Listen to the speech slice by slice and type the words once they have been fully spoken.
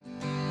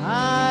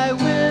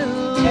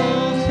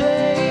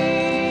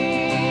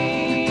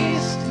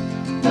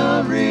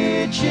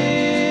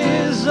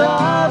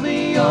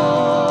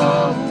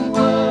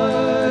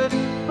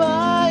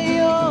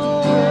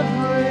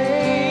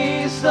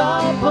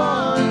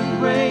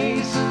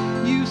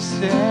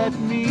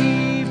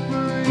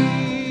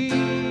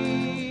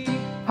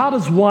How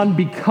does one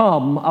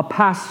become a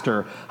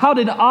pastor? How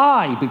did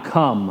I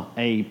become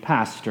a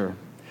pastor?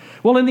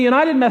 Well, in the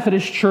United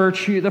Methodist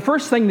Church, the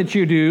first thing that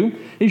you do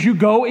is you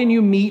go and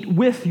you meet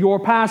with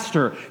your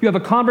pastor. You have a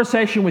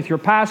conversation with your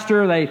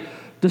pastor. They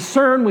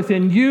discern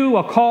within you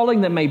a calling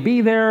that may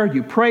be there.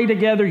 You pray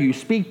together. You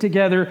speak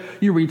together.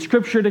 You read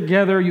Scripture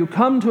together. You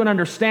come to an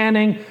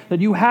understanding that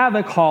you have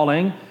a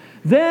calling.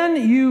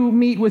 Then you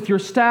meet with your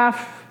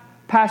staff,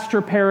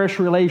 pastor-parish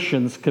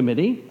relations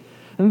committee,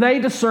 and they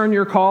discern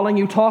your calling.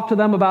 You talk to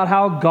them about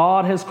how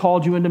God has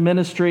called you into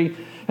ministry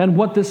and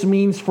what this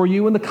means for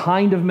you and the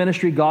kind of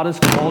ministry God has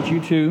called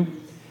you to.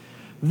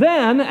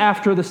 Then,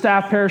 after the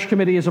staff parish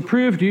committee has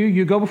approved you,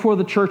 you go before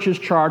the church's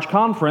charge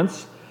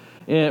conference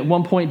at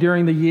one point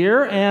during the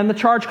year, and the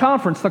charge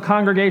conference, the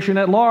congregation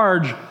at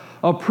large,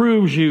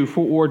 approves you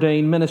for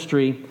ordained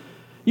ministry.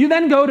 You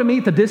then go to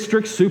meet the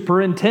district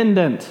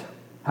superintendent,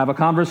 have a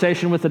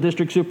conversation with the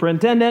district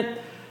superintendent,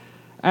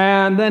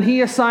 and then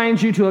he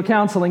assigns you to a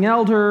counseling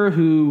elder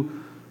who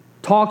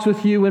talks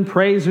with you and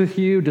prays with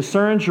you,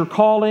 discerns your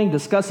calling,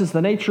 discusses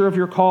the nature of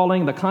your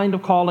calling, the kind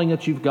of calling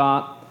that you've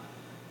got.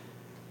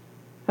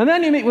 And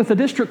then you meet with the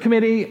district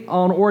committee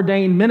on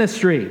ordained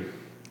ministry,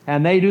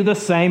 and they do the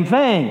same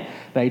thing.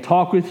 They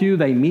talk with you,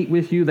 they meet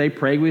with you, they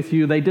pray with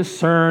you, they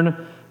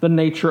discern the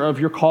nature of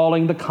your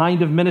calling, the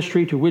kind of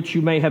ministry to which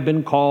you may have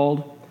been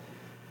called.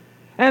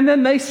 And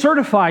then they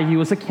certify you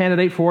as a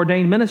candidate for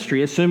ordained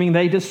ministry. Assuming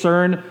they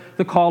discern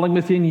the calling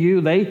within you,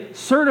 they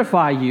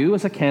certify you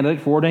as a candidate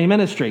for ordained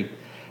ministry.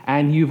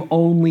 And you've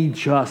only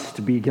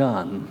just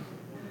begun.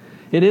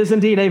 It is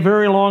indeed a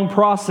very long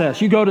process.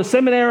 You go to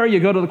seminary, you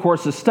go to the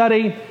course of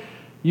study,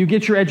 you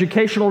get your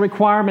educational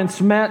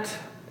requirements met,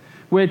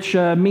 which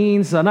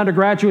means an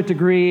undergraduate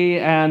degree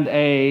and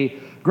a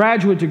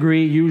graduate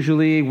degree,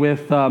 usually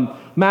with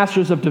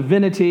Masters of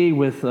Divinity,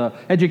 with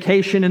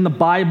education in the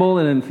Bible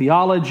and in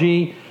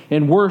theology,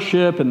 in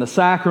worship, in the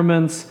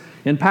sacraments,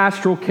 in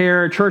pastoral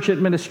care, church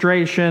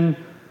administration,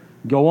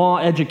 go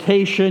on,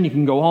 education, you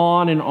can go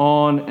on and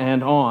on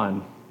and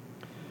on.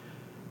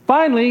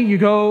 Finally, you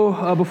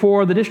go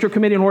before the District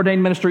Committee on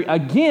Ordained Ministry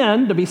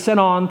again to be sent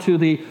on to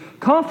the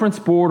Conference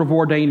Board of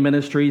Ordained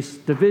Ministries,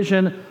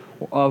 Division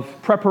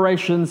of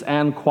Preparations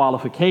and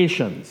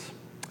Qualifications.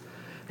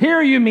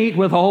 Here you meet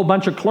with a whole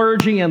bunch of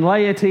clergy and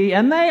laity,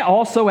 and they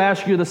also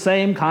ask you the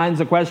same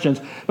kinds of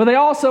questions. But they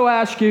also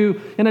ask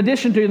you, in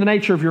addition to the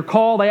nature of your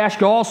call, they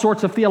ask you all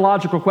sorts of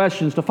theological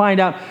questions to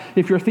find out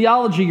if your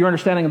theology, your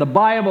understanding of the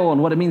Bible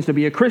and what it means to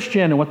be a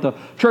Christian and what the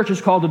church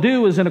is called to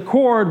do is in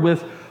accord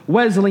with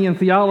Wesleyan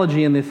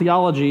theology and the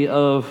theology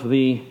of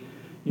the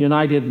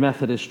United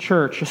Methodist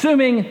Church.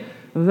 Assuming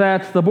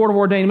that the Board of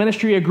Ordained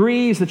Ministry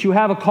agrees that you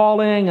have a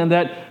calling and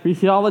that your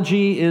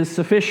theology is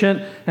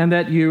sufficient and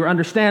that your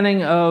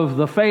understanding of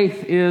the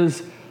faith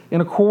is in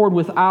accord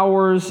with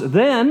ours,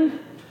 then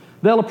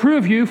they'll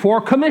approve you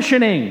for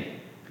commissioning.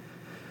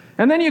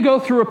 And then you go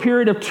through a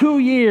period of 2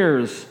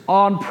 years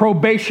on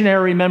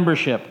probationary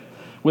membership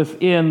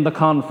within the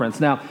conference.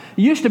 Now,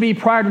 it used to be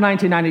prior to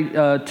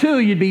 1992,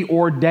 you'd be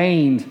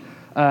ordained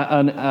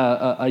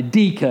a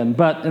deacon,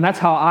 and that's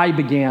how I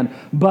began.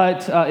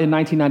 But in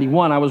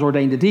 1991, I was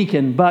ordained a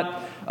deacon.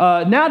 But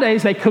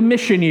nowadays, they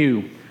commission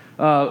you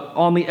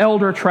on the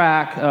elder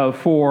track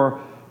for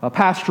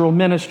pastoral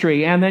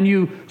ministry, and then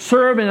you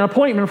serve in an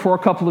appointment for a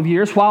couple of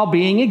years while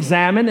being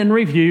examined and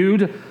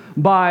reviewed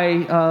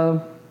by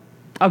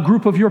a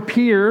group of your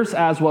peers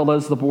as well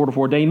as the Board of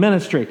Ordained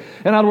Ministry.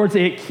 In other words,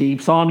 it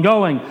keeps on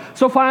going.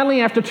 So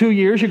finally, after 2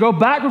 years, you go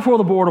back before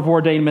the Board of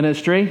Ordained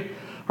Ministry.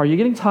 Are you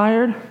getting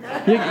tired?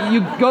 You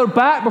go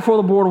back before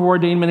the Board of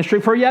Ordained Ministry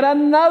for yet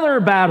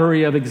another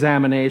battery of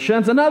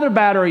examinations, another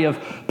battery of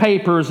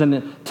papers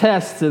and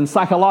tests and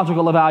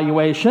psychological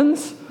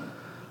evaluations.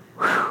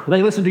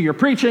 They listen to your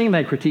preaching,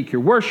 they critique your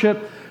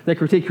worship, they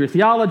critique your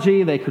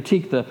theology, they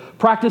critique the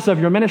practice of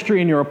your ministry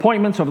and your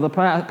appointments over the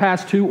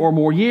past 2 or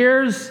more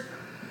years.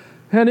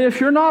 And if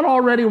you're not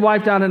already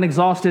wiped out and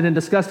exhausted and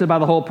disgusted by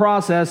the whole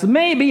process,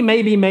 maybe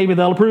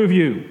they'll approve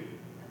you.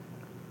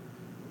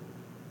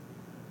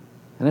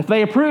 And if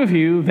they approve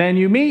you, then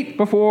you meet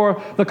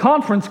before the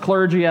conference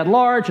clergy at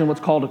large in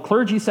what's called a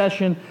clergy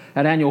session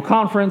at annual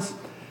conference,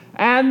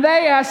 and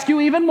they ask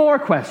you even more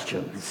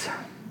questions.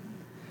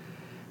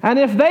 And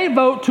if they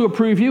vote to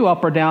approve you,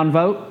 up or down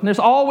vote, and there's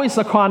always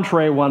a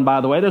contrary one, by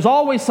the way, there's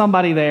always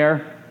somebody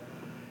there.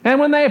 And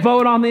when they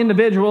vote on the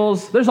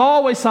individuals, there's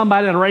always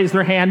somebody that'll raise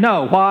their hand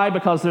no. Why?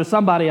 Because there's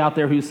somebody out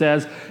there who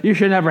says you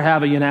should never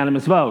have a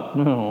unanimous vote.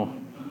 No.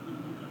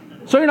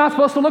 So you're not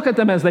supposed to look at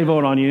them as they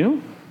vote on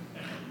you.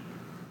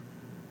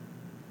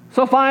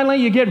 So finally,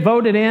 you get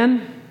voted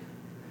in.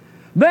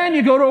 Then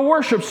you go to a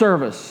worship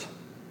service,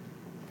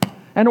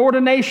 an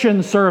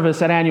ordination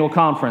service at annual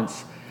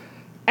conference.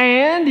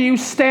 And you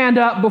stand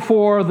up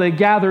before the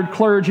gathered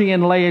clergy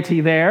and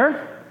laity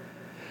there,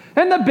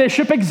 and the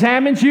bishop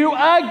examines you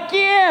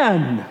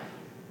again.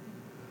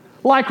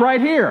 Like right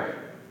here.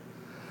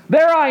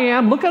 There I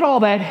am. Look at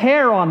all that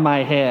hair on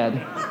my head.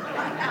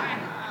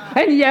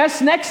 And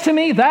yes, next to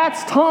me,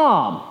 that's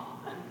Tom.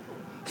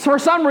 For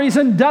some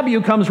reason,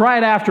 W comes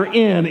right after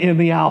N in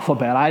the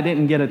alphabet. I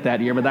didn't get it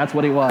that year, but that's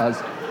what he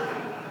was.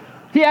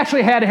 He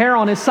actually had hair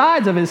on his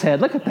sides of his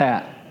head. Look at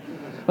that.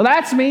 Well,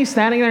 that's me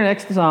standing there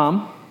next to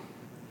Tom,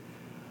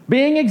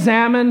 being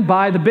examined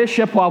by the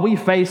bishop while we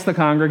faced the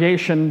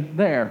congregation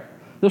there.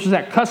 This was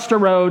at Custer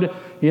Road,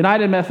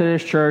 United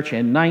Methodist Church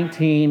in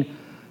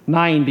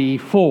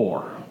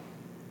 1994.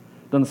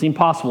 Doesn't seem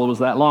possible it was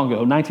that long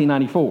ago,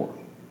 1994.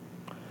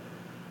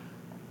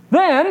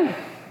 Then,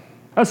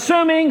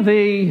 assuming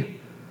the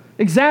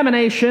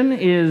examination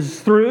is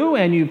through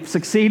and you've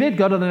succeeded,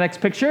 go to the next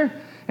picture,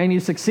 and you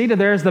succeeded,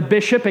 there's the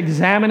bishop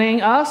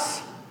examining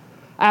us,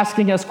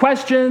 asking us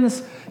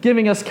questions,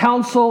 giving us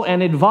counsel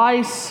and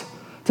advice,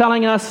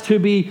 telling us to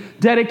be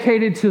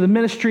dedicated to the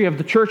ministry of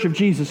the Church of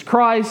Jesus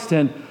Christ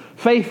and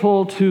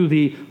faithful to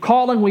the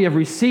calling we have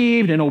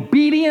received and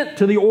obedient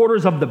to the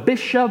orders of the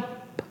bishop.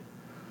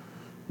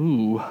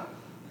 Ooh.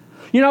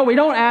 You know, we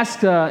don't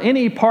ask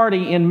any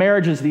party in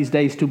marriages these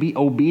days to be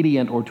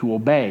obedient or to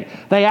obey.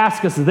 They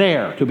ask us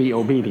there to be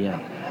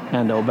obedient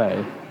and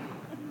obey.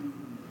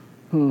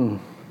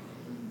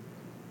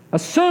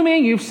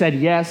 Assuming you've said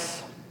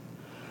yes,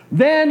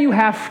 then you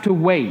have to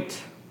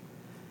wait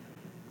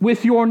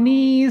with your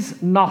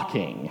knees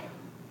knocking,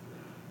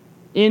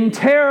 in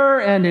terror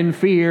and in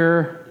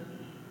fear,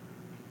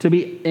 to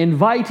be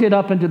invited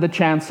up into the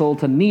chancel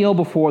to kneel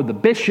before the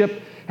bishop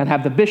and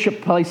have the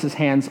bishop place his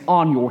hands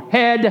on your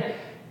head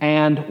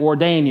and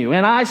ordain you.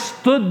 And I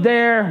stood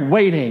there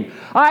waiting.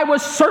 I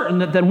was certain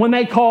that when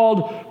they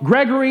called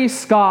Gregory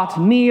Scott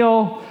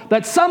kneel,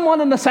 that someone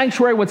in the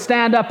sanctuary would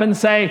stand up and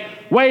say,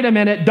 "Wait a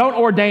minute, don't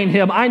ordain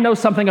him. I know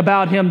something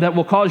about him that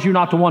will cause you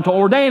not to want to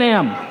ordain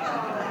him."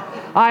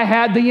 I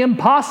had the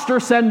imposter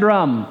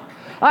syndrome.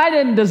 I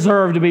didn't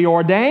deserve to be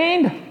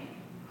ordained.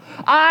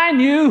 I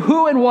knew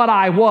who and what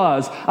I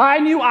was. I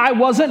knew I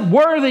wasn't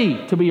worthy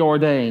to be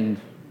ordained.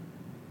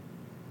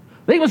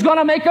 He was going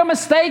to make a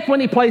mistake when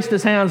he placed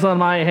his hands on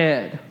my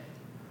head.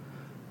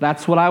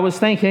 That's what I was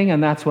thinking,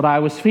 and that's what I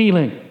was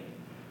feeling.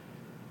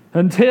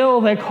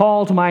 Until they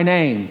called my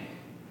name,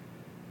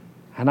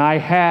 and I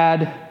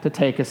had to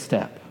take a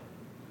step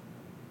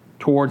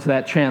towards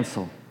that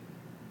chancel,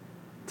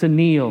 to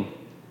kneel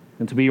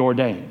and to be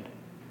ordained.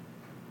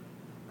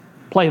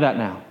 Play that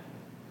now.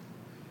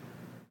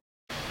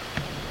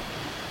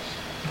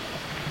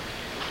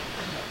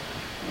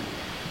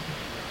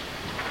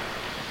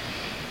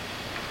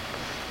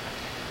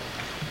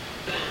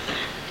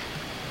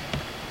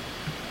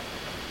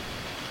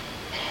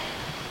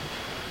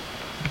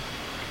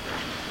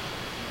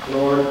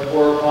 Lord,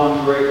 pour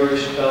upon Gregory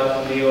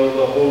Scott Neal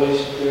the Holy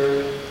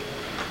Spirit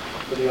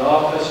for the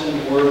office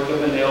and work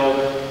of an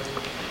elder.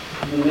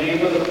 In the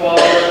name of the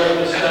Father, and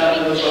of the Son,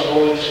 and of the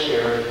Holy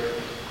Spirit.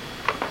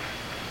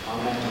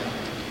 Amen.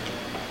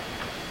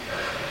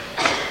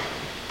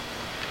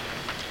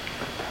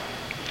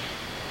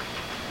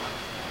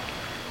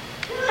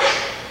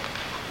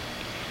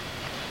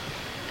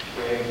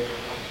 Greg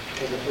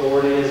has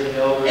authority as an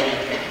elder to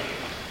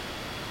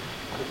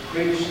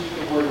preach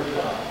the Word of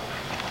God.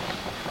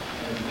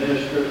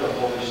 Minister of the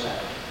Holy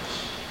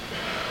Sacraments.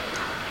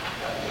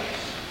 God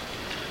bless.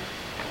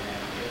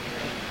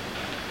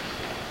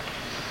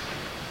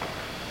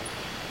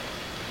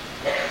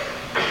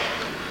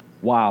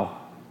 Wow.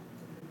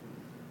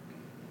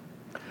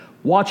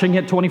 Watching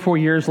it 24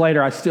 years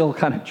later, I still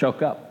kind of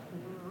choke up.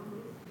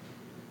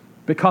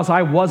 Because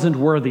I wasn't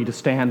worthy to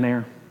stand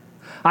there.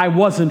 I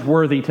wasn't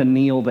worthy to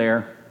kneel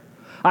there.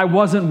 I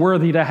wasn't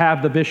worthy to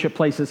have the bishop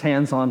place his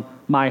hands on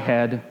my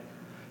head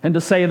and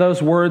to say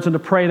those words and to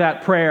pray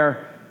that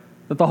prayer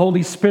that the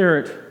Holy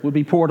Spirit would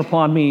be poured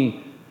upon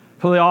me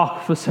for the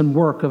office and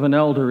work of an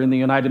elder in the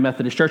United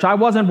Methodist Church. I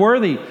wasn't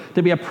worthy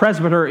to be a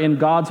presbyter in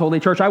God's holy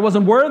church. I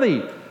wasn't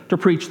worthy to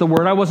preach the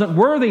word. I wasn't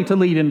worthy to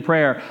lead in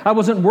prayer. I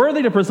wasn't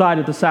worthy to preside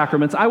at the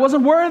sacraments. I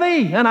wasn't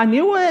worthy, and I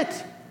knew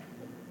it.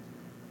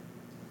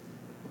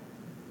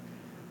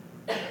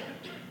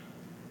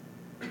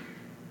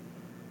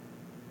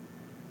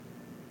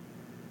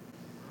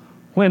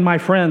 When my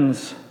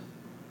friends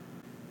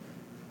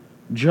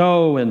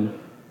Joe and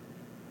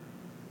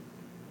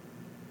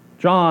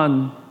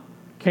John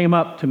came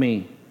up to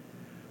me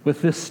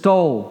with this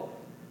stole,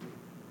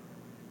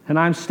 and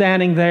I'm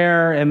standing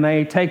there, and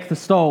they take the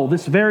stole,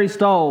 this very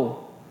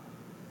stole,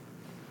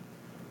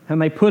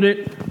 and they put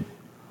it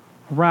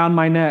around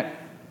my neck.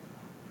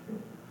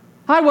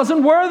 I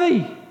wasn't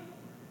worthy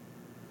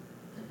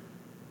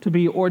to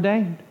be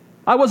ordained.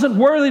 I wasn't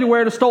worthy to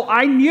wear the stole.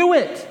 I knew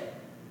it.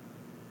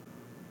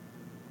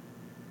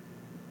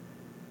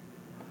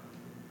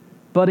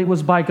 But it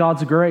was by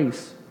God's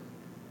grace.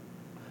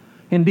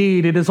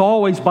 Indeed, it is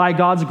always by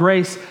God's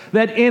grace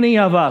that any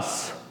of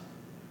us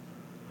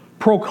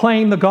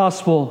proclaim the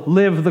gospel,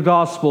 live the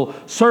gospel,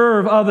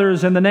 serve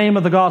others in the name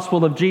of the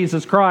gospel of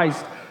Jesus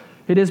Christ.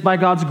 It is by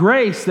God's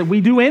grace that we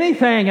do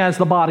anything as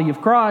the body of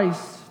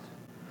Christ.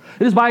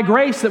 It is by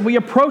grace that we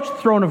approach the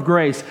throne of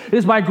grace. It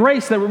is by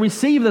grace that we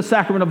receive the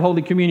sacrament of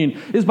Holy Communion.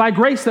 It is by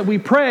grace that we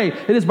pray.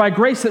 It is by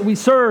grace that we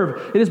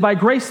serve. It is by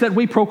grace that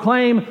we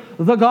proclaim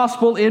the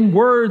gospel in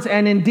words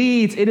and in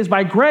deeds. It is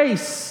by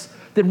grace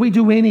that we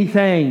do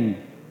anything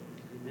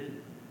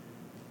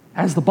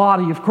as the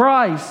body of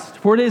Christ.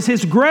 For it is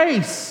His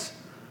grace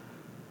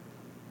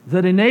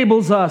that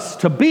enables us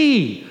to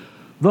be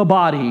the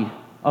body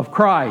of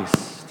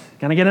Christ.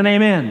 Can I get an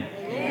amen?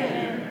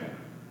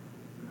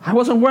 I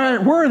wasn't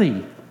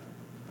worthy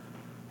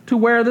to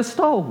wear the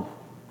stole.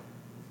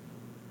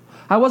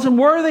 I wasn't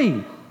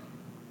worthy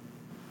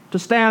to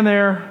stand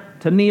there,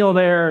 to kneel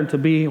there, and to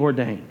be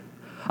ordained.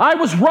 I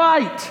was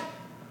right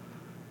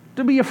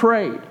to be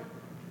afraid.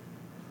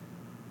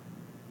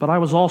 But I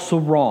was also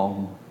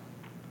wrong,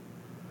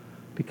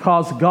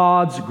 because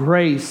God's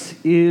grace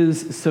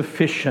is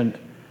sufficient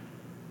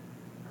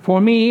for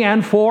me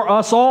and for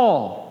us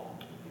all.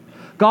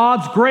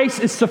 God's grace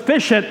is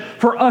sufficient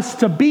for us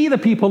to be the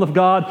people of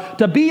God,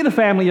 to be the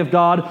family of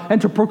God, and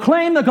to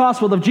proclaim the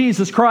gospel of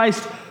Jesus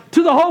Christ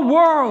to the whole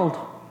world.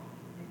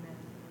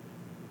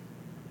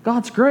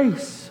 God's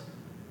grace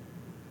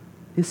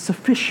is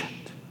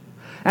sufficient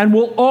and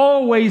will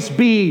always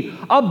be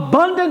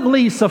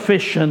abundantly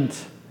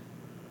sufficient,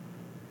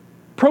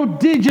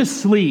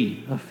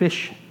 prodigiously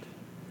efficient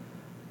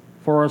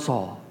for us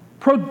all.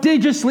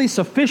 Prodigiously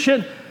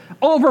sufficient,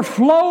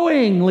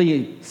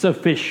 overflowingly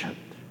sufficient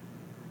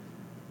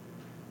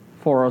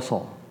for us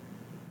all.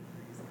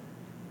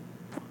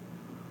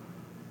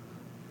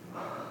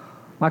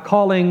 My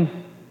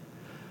calling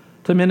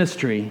to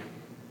ministry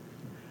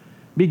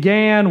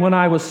began when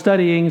I was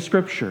studying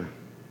Scripture.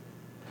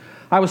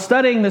 I was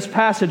studying this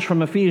passage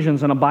from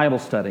Ephesians in a Bible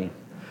study,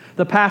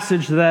 the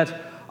passage that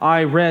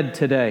I read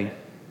today.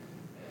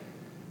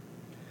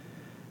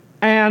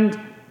 And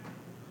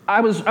I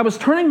was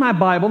turning my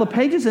Bible, the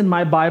pages in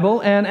my Bible,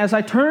 and as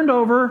I turned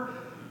over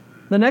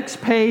the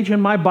next page in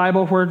my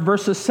Bible, where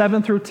verses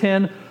 7 through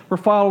 10 were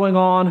following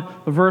on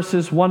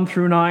verses 1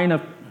 through 9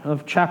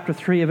 of chapter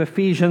 3 of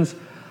Ephesians,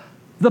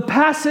 the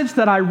passage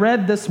that I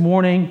read this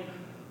morning,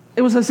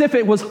 it was as if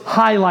it was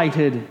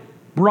highlighted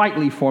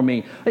brightly for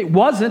me. It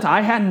wasn't,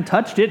 I hadn't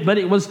touched it, but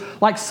it was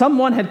like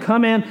someone had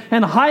come in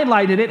and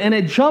highlighted it, and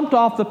it jumped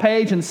off the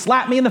page and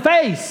slapped me in the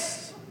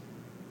face.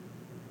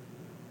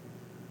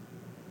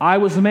 I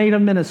was made a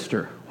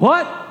minister.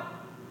 What?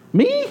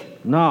 Me?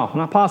 No,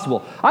 not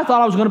possible. I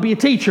thought I was going to be a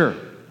teacher.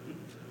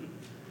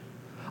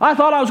 I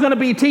thought I was going to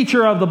be a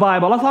teacher of the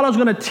Bible. I thought I was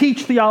going to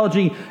teach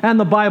theology and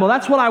the Bible.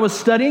 That's what I was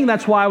studying.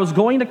 That's why I was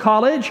going to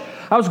college.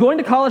 I was going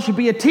to college to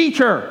be a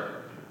teacher.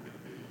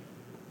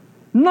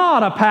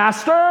 Not a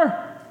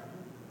pastor.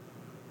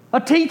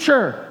 A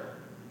teacher.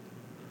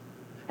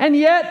 And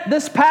yet,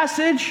 this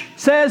passage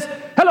says,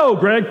 "Hello,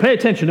 Greg, pay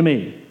attention to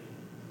me."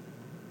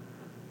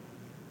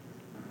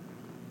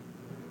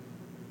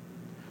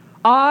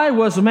 I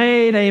was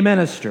made a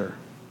minister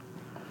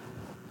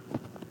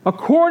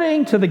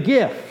according to the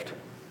gift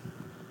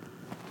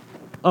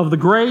of the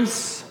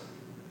grace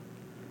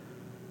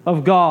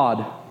of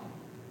God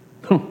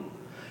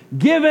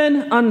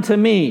given unto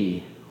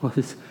me.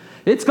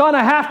 It's going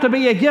to have to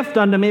be a gift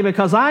unto me,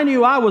 because I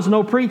knew I was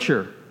no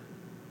preacher.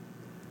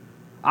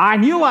 I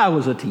knew I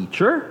was a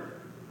teacher.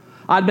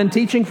 I'd been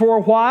teaching for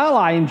a while.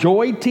 I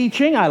enjoyed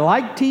teaching. I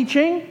liked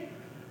teaching.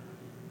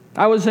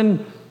 I was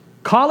in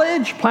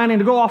college, planning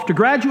to go off to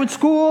graduate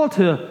school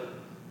to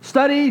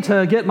study,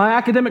 to get my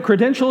academic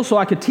credentials so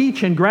I could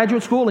teach in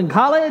graduate school and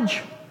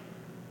college.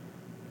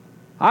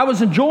 I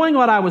was enjoying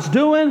what I was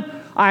doing.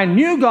 I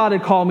knew God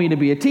had called me to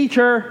be a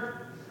teacher.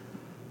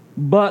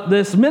 But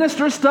this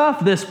minister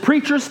stuff, this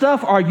preacher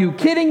stuff, are you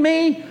kidding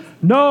me?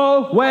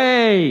 No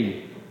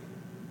way.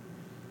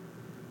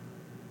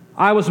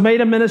 I was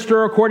made a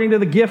minister according to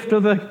the gift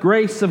of the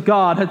grace of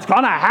God. It's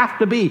going to have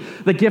to be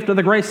the gift of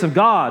the grace of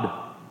God,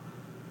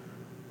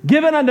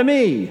 given unto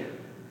me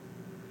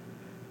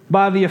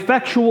by the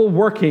effectual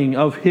working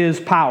of His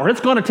power.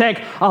 It's going to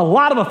take a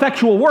lot of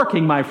effectual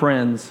working, my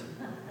friends.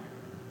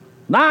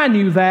 And I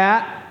knew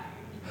that.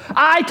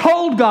 I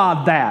told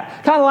God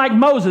that. Kind of like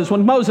Moses,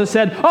 when Moses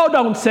said, "Oh,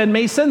 don't send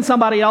me, send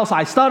somebody else.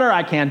 I stutter,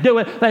 I can't do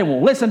it, they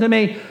won't listen to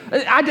me."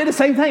 I did the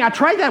same thing. I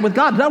tried that with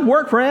God. It doesn't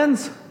work,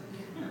 friends.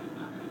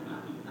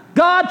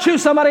 God,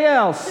 choose somebody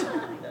else.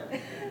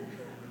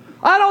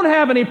 I don't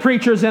have any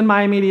preachers in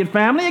my immediate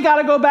family. You got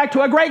to go back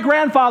to a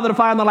great-grandfather to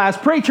find the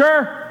last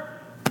preacher.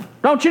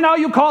 Don't you know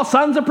you call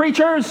sons of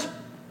preachers?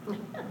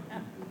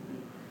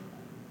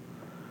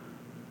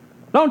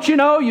 Don't you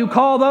know you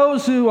call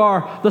those who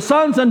are the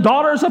sons and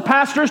daughters of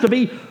pastors to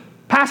be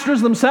pastors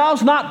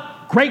themselves,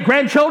 not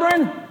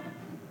great-grandchildren?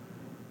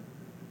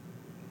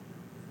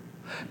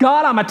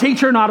 God, I'm a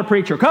teacher, not a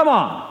preacher. Come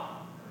on.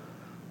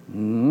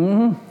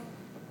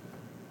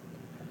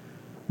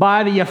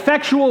 By the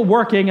effectual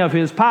working of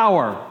His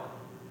power,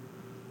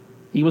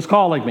 He was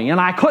calling me, and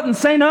I couldn't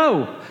say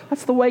no.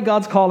 That's the way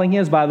God's calling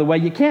is, by the way.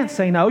 You can't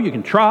say no. You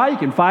can try, you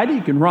can fight it,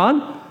 you can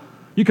run.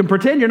 You can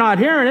pretend you're not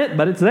hearing it,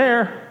 but it's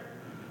there.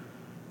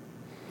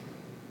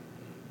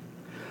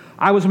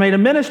 I was made a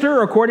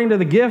minister according to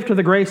the gift of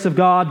the grace of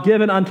God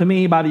given unto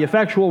me by the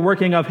effectual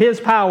working of His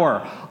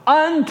power.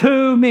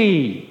 Unto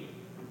me,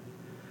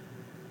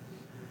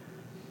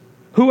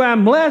 who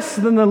am less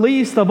than the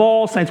least of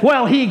all saints.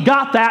 Well, he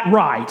got that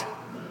right.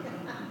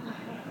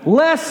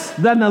 Less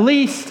than the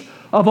least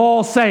of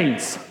all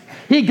saints.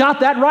 He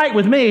got that right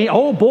with me.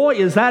 Oh boy,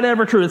 is that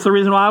ever true. It's the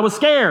reason why I was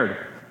scared.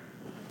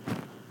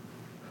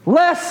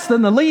 Less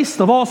than the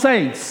least of all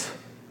saints.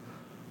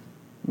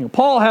 You know,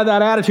 Paul had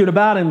that attitude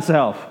about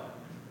himself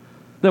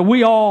that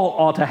we all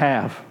ought to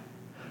have.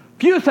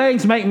 Few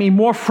things make me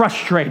more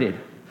frustrated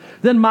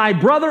than my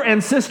brother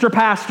and sister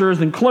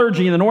pastors and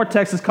clergy in the North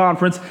Texas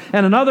Conference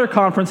and in other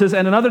conferences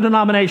and in other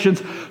denominations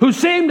who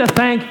seem to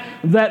think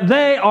that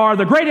they are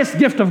the greatest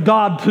gift of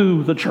God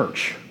to the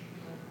church.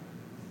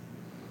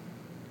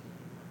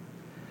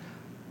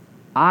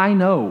 I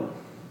know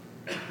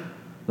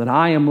that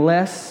I am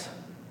less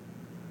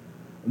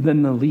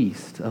than the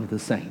least of the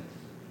saints.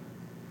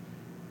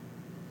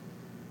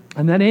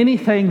 And that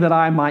anything that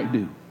I might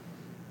do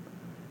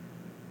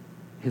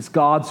is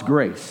God's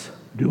grace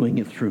doing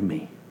it through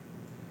me.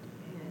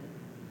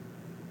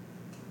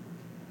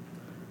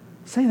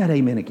 Say that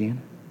amen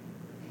again.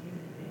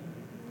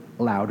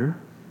 Louder.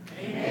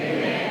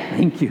 Amen.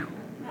 Thank you.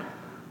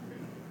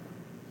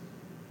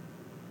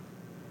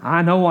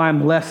 I know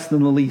I'm less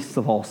than the least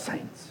of all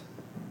saints.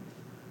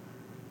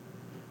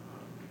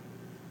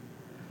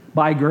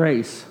 By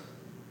grace,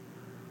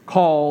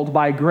 called,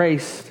 by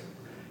grace,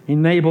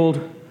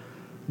 enabled,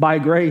 by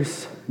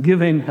grace,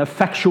 given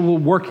effectual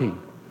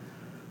working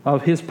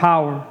of His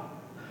power.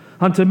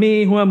 Unto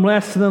me, who am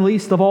less than the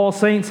least of all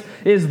saints,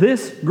 is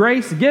this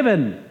grace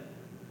given.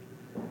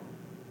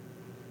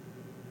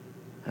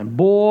 And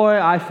boy,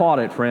 I fought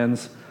it,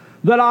 friends,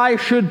 that I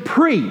should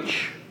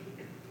preach.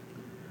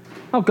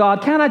 Oh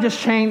God, can't I just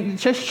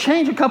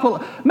change a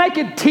couple, make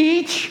it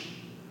teach?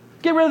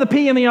 Get rid of the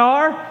P and the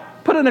R,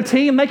 put in a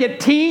T and make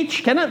it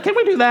teach. Can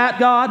we do that,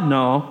 God?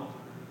 No.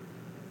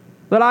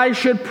 That I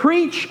should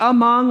preach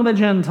among the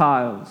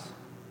Gentiles.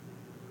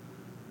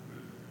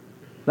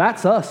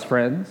 That's us,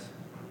 friends.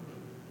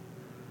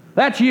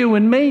 That's you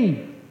and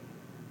me.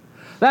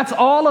 That's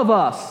all of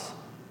us.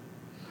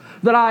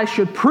 That I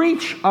should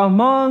preach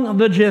among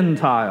the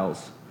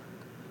Gentiles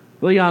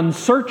the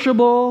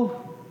unsearchable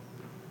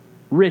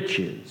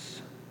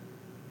riches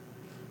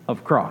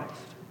of Christ.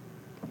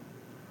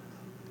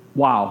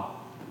 Wow.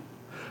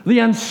 The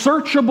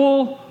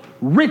unsearchable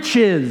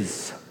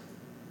riches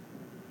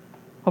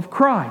of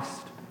Christ.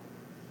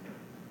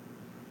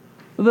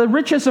 The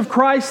riches of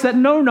Christ that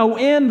know no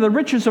end, the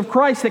riches of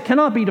Christ that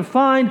cannot be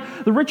defined,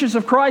 the riches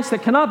of Christ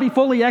that cannot be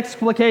fully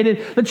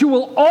explicated, that you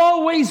will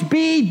always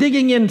be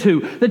digging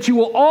into, that you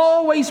will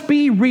always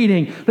be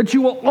reading, that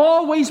you will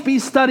always be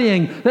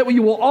studying, that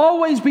you will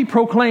always be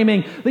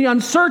proclaiming. The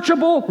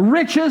unsearchable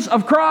riches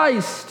of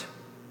Christ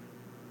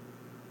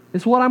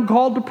is what I'm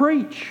called to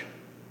preach.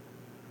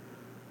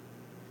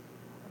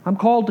 I'm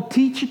called to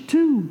teach it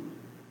too.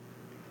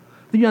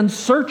 The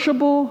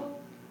unsearchable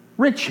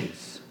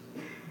riches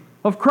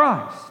of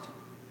Christ.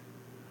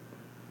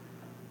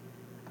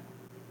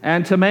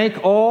 And to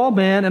make all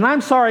men, and I'm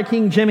sorry,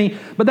 King Jimmy,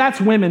 but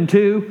that's women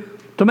too,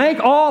 to make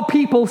all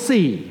people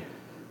see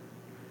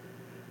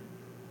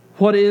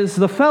what is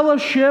the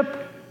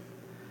fellowship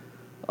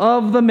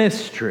of the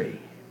mystery.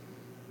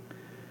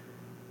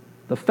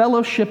 The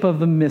fellowship of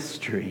the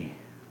mystery.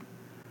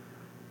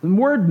 The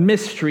word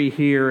mystery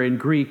here in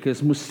Greek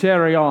is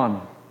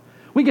mysterion.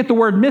 We get the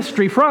word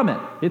mystery from it.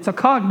 It's a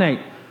cognate.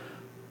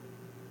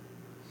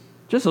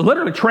 Just a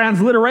literally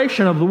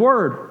transliteration of the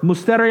word,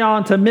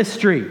 mysterion to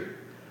mystery.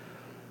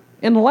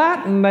 In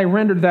Latin, they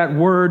rendered that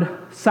word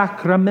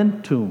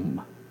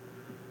sacramentum.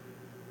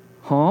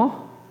 Huh?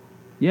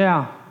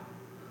 Yeah.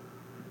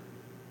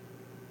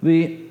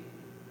 The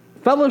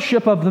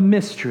fellowship of the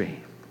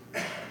mystery.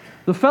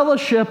 The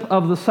fellowship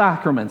of the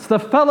sacraments. The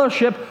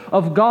fellowship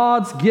of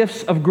God's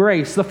gifts of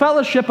grace. The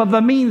fellowship of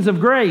the means of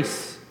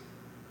grace.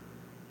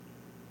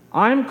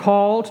 I'm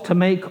called to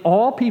make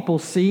all people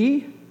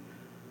see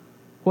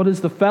what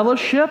is the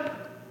fellowship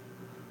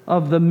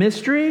of the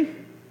mystery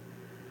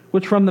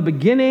which from the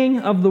beginning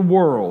of the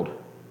world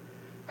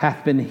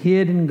hath been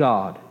hid in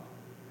God,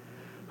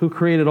 who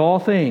created all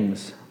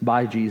things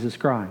by Jesus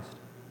Christ.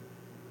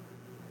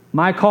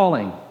 My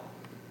calling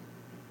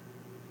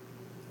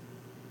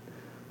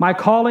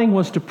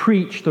was to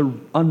preach the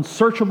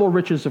unsearchable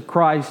riches of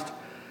Christ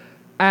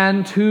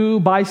and to,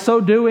 by so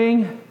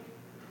doing,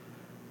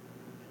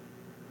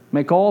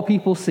 make all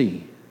people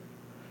see,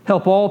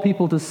 help all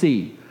people to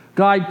see,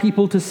 guide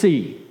people to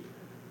see,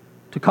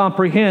 to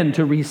comprehend,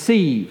 to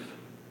receive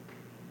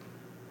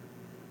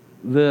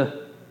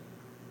the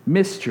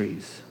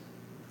mysteries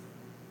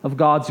of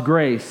God's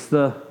grace,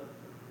 the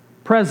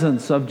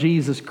presence of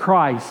Jesus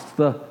Christ,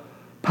 the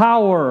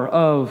power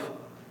of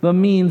the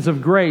means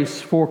of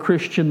grace for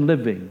Christian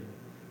living.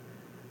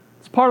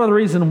 It's part of the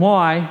reason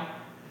why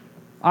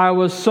I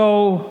was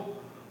so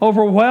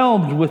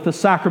overwhelmed with the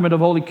sacrament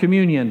of Holy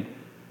Communion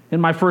in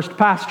my first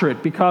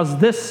pastorate, because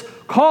this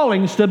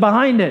calling stood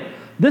behind it.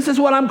 This is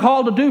what I'm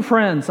called to do,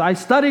 friends. I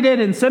studied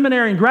it in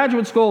seminary and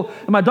graduate school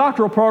in my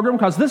doctoral program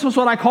because this was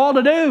what I called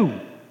to do.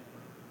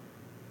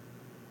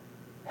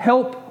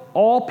 Help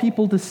all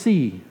people to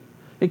see,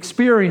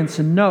 experience,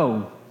 and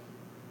know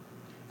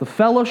the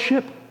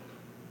fellowship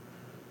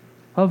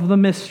of the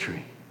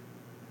mystery.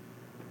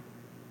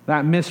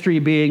 That mystery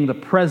being the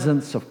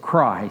presence of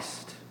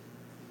Christ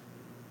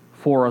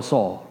for us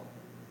all.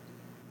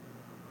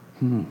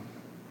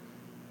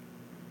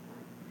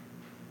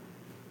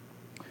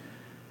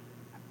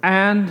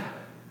 And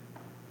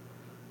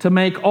to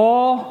make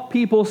all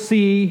people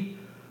see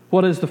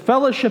what is the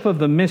fellowship of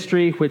the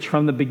mystery which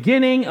from the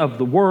beginning of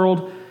the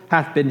world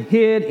hath been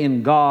hid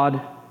in God,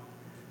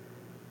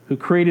 who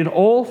created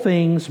all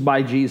things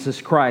by Jesus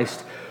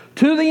Christ,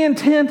 to the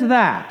intent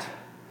that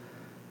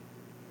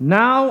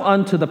now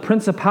unto the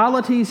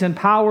principalities and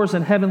powers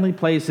in heavenly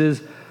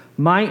places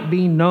might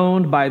be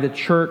known by the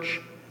church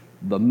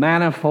the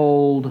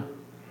manifold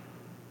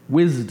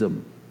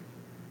wisdom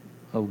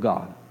of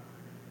God.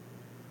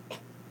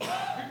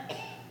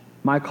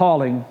 My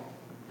calling.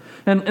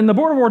 And the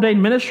Board of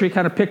Ordained Ministry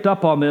kind of picked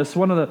up on this.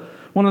 One of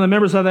the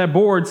members of that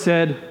board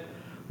said,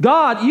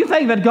 God, you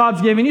think that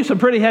God's giving you some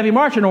pretty heavy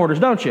marching orders,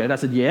 don't you? And I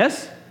said,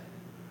 yes,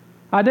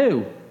 I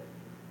do.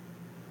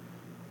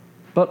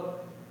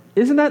 But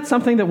isn't that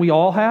something that we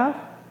all have?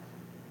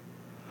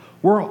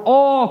 We're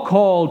all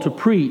called to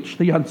preach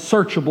the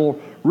unsearchable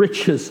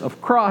riches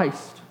of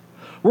Christ.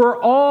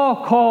 We're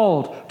all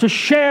called to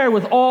share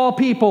with all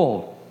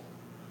people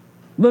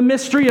the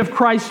mystery of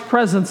Christ's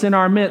presence in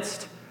our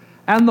midst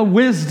and the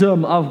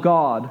wisdom of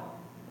God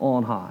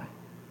on high.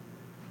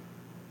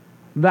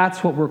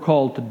 That's what we're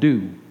called to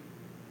do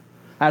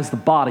as the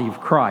body of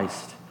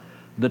Christ,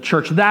 the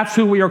church. That's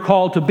who we are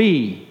called to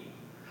be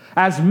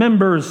as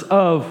members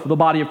of the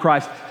body of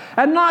Christ.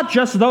 And not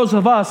just those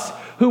of us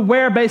who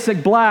wear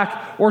basic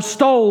black or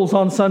stoles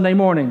on Sunday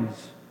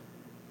mornings,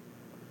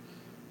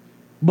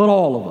 but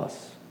all of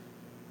us.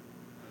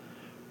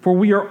 For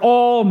we are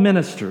all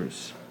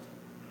ministers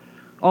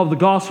of the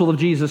gospel of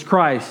Jesus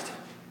Christ,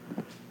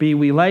 be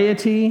we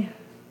laity,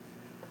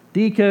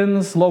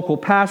 deacons, local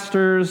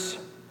pastors,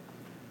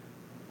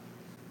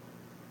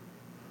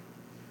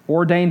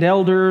 ordained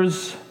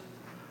elders,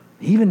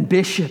 even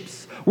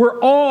bishops. We're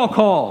all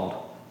called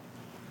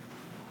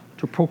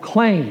to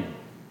proclaim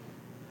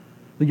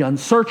the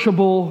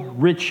unsearchable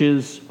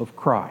riches of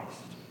Christ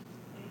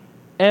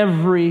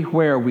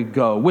everywhere we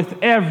go, with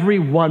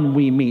everyone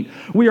we meet.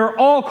 We are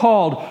all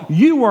called,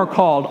 you are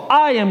called,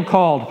 I am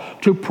called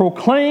to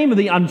proclaim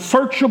the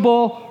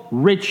unsearchable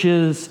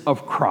riches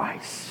of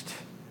Christ,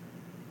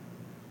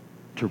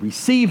 to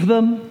receive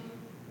them,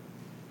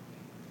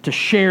 to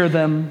share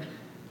them,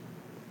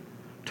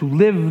 to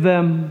live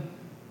them,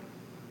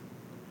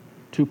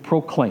 to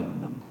proclaim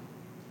them.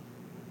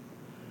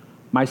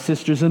 My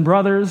sisters and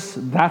brothers,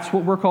 that's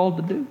what we're called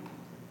to do.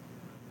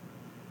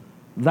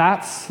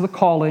 That's the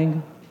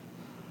calling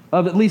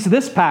of at least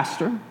this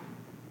pastor,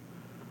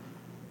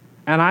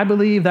 and I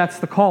believe that's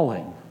the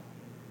calling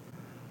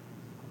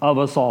of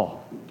us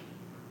all.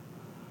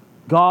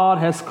 God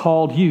has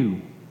called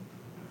you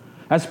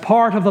as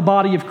part of the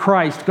body of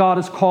Christ. God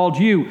has called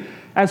you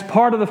as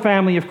part of the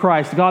family of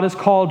Christ. God has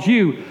called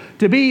you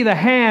to be the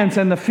hands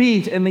and the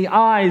feet and the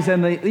eyes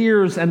and the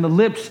ears and the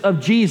lips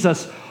of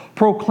Jesus,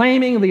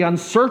 proclaiming the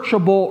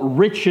unsearchable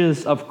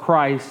riches of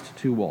Christ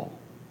to all.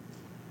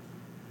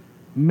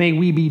 May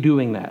we be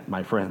doing that,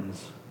 my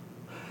friends.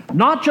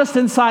 Not just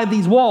inside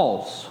these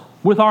walls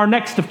with our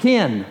next of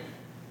kin,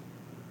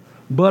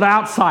 but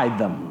outside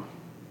them.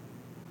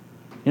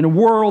 In a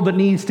world that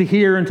needs to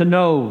hear and to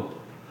know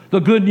the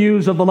good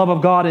news of the love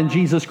of God in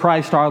Jesus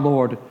Christ our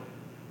Lord.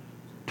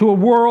 To a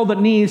world that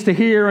needs to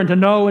hear and to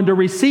know and to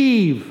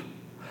receive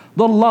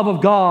the love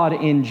of God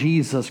in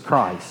Jesus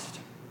Christ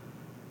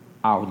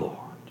our Lord.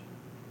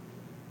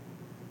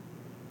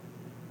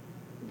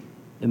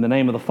 In the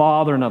name of the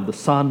Father, and of the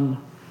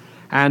Son,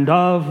 and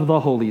of the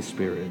Holy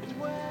Spirit.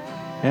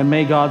 And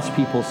may God's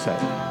people say,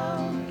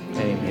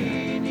 amen.